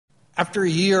After a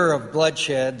year of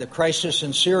bloodshed, the crisis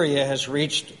in Syria has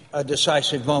reached a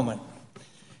decisive moment.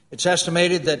 It's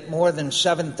estimated that more than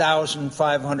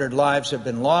 7,500 lives have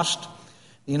been lost.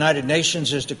 The United Nations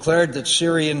has declared that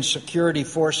Syrian security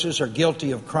forces are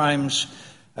guilty of crimes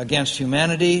against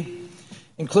humanity,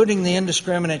 including the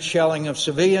indiscriminate shelling of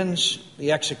civilians,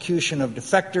 the execution of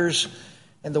defectors,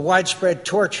 and the widespread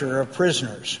torture of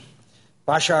prisoners.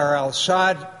 Bashar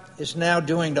al-Assad is now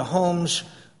doing to Homs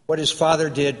what his father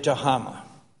did to Hama.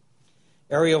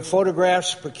 Aerial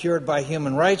photographs procured by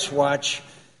Human Rights Watch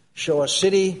show a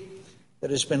city that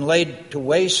has been laid to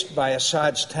waste by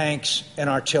Assad's tanks and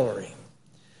artillery.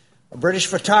 A British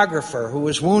photographer who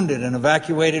was wounded and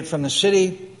evacuated from the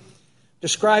city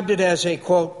described it as a,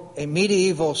 quote, a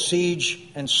medieval siege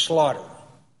and slaughter.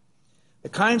 The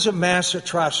kinds of mass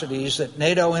atrocities that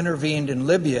NATO intervened in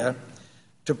Libya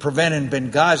to prevent in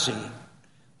Benghazi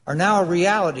are now a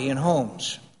reality in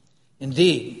Homs.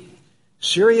 Indeed,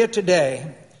 Syria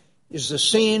today is the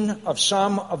scene of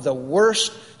some of the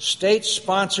worst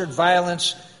state-sponsored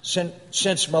violence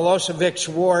since Milosevic's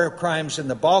war crimes in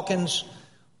the Balkans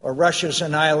or Russia's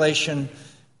annihilation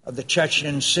of the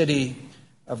Chechen city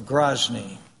of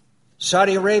Grozny.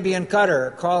 Saudi Arabia and Qatar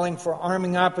are calling for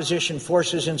arming opposition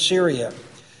forces in Syria.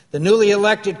 The newly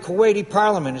elected Kuwaiti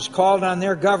parliament has called on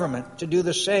their government to do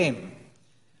the same.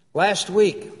 Last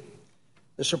week,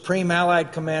 the Supreme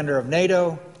Allied Commander of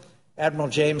NATO, Admiral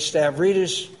James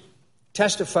Stavridis,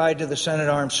 testified to the Senate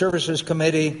Armed Services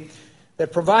Committee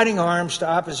that providing arms to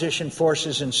opposition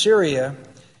forces in Syria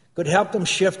could help them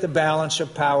shift the balance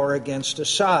of power against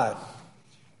Assad.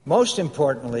 Most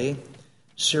importantly,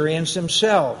 Syrians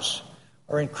themselves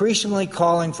are increasingly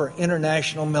calling for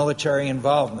international military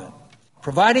involvement.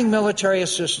 Providing military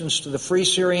assistance to the Free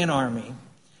Syrian Army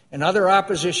and other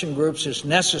opposition groups is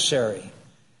necessary,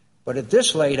 but at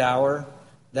this late hour,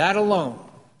 that alone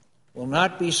will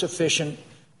not be sufficient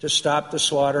to stop the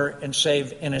slaughter and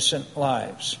save innocent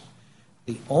lives.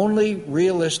 The only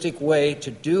realistic way to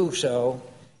do so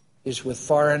is with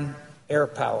foreign air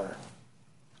power.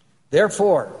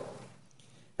 Therefore,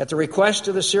 at the request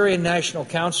of the Syrian National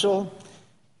Council,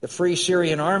 the Free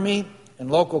Syrian Army,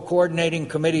 and local coordinating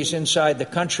committees inside the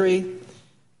country,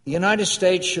 the United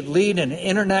States should lead an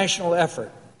international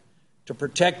effort to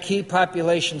protect key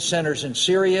population centers in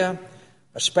Syria,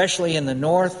 especially in the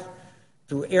north,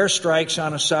 through airstrikes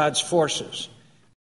on Assad's forces.